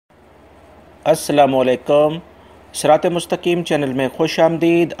अस्सलामुअलैकुम। सिरात मुस्तकीम चैनल में खुश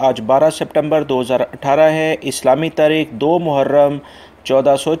आमदीद। आज 12 सितंबर 2018 है। इस्लामी तारीख 2 मुहर्रम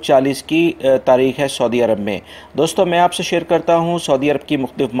 1440 की तारीख है सऊदी अरब में। दोस्तों, मैं आपसे शेयर करता हूं सऊदी अरब की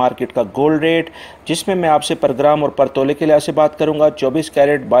मुख्तलिफ मार्केट का गोल्ड रेट, जिसमें मैं आपसे पर ग्राम और पर तोले के लिहाज से बात करूंगा। 24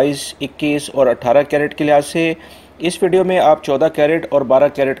 कैरेट, 22, 21 और 18 कैरेट के लिहाज से। इस वीडियो में आप 14 कैरेट और 12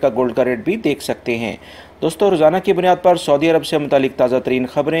 कैरेट का गोल्ड का रेट भी देख सकते हैं। दोस्तों, रोज़ाना की बुनियाद पर सऊदी अरब से मुतालिक ताज़ा तरीन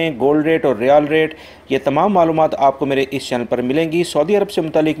खबरें, गोल्ड रेट और रियाल रेट, ये तमाम मालूमात आपको मेरे इस चैनल पर मिलेंगी। सऊदी अरब से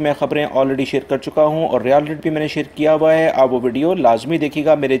मुतालिक मैं खबरें ऑलरेडी शेयर कर चुका हूँ और रियाल रेट भी मैंने शेयर किया हुआ है। आप वो वीडियो लाजमी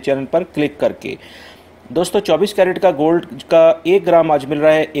देखिएगा मेरे चैनल पर क्लिक करके। दोस्तों, 24 कैरेट का गोल्ड का 1 ग्राम आज मिल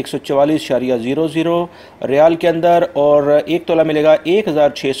रहा है 144.00 रियाल के अंदर, और 1 तोला मिलेगा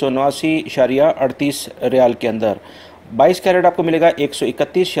 1689.38 रियाल के अंदर। 22 कैरेट आपको मिलेगा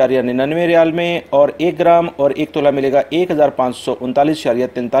 131.99 रियाल में, और 1 ग्राम और 1 तोला मिलेगा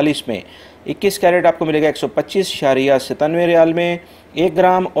 1539.43 में। 21 कैरेट आपको मिलेगा 125.97 रियाल में। 1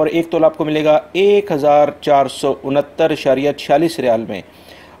 ग्राम और 1 तोला आपको मिलेगा 1469.46 रियाल में,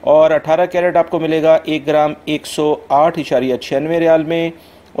 और 18 कैरेट आपको मिलेगा 1 ग्राम 108.96 रियाल में,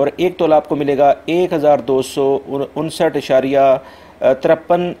 और 1 तोला आपको मिलेगा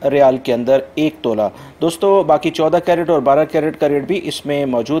 1259.53 रियाल के अंदर 1 तोला। दोस्तों, बाकी 14 कैरेट और 12 कैरेट का रेट भी इसमें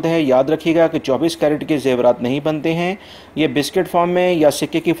मौजूद है। याद रखिएगा कि 24 कैरेट के जेवरात नहीं बनते हैं, ये बिस्किट फॉर्म में या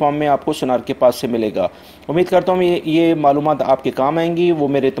सिक्के की फॉर्म में आपको सुनार के पास से मिलेगा। उम्मीद करता हूँ ये मालूमात आपके काम आएंगी। वो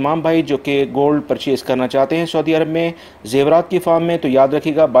मेरे तमाम भाई जो कि गोल्ड परचेज़ करना चाहते हैं सऊदी अरब में जेवरात की फॉर्म में, तो याद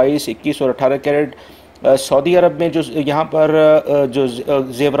रखिएगा 22, 21 और 18 कैरेट सऊदी अरब में जो यहाँ पर जो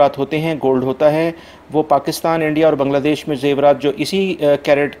जेवरात होते हैं, गोल्ड होता है, वो पाकिस्तान, इंडिया और बांग्लादेश में जेवरात जो इसी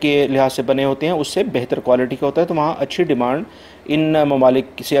कैरेट के लिहाज से बने होते हैं उससे बेहतर क्वालिटी का होता है। तो वहाँ अच्छी डिमांड इन ममालिक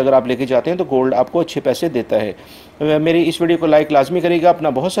से अगर आप लेके जाते हैं तो गोल्ड आपको अच्छे पैसे देता है। मेरी इस वीडियो को लाइक लाजमी करिएगा। अपना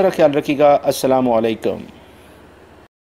बहुत सारा ख्याल रखिएगा। अस्सलामु अलैकुम।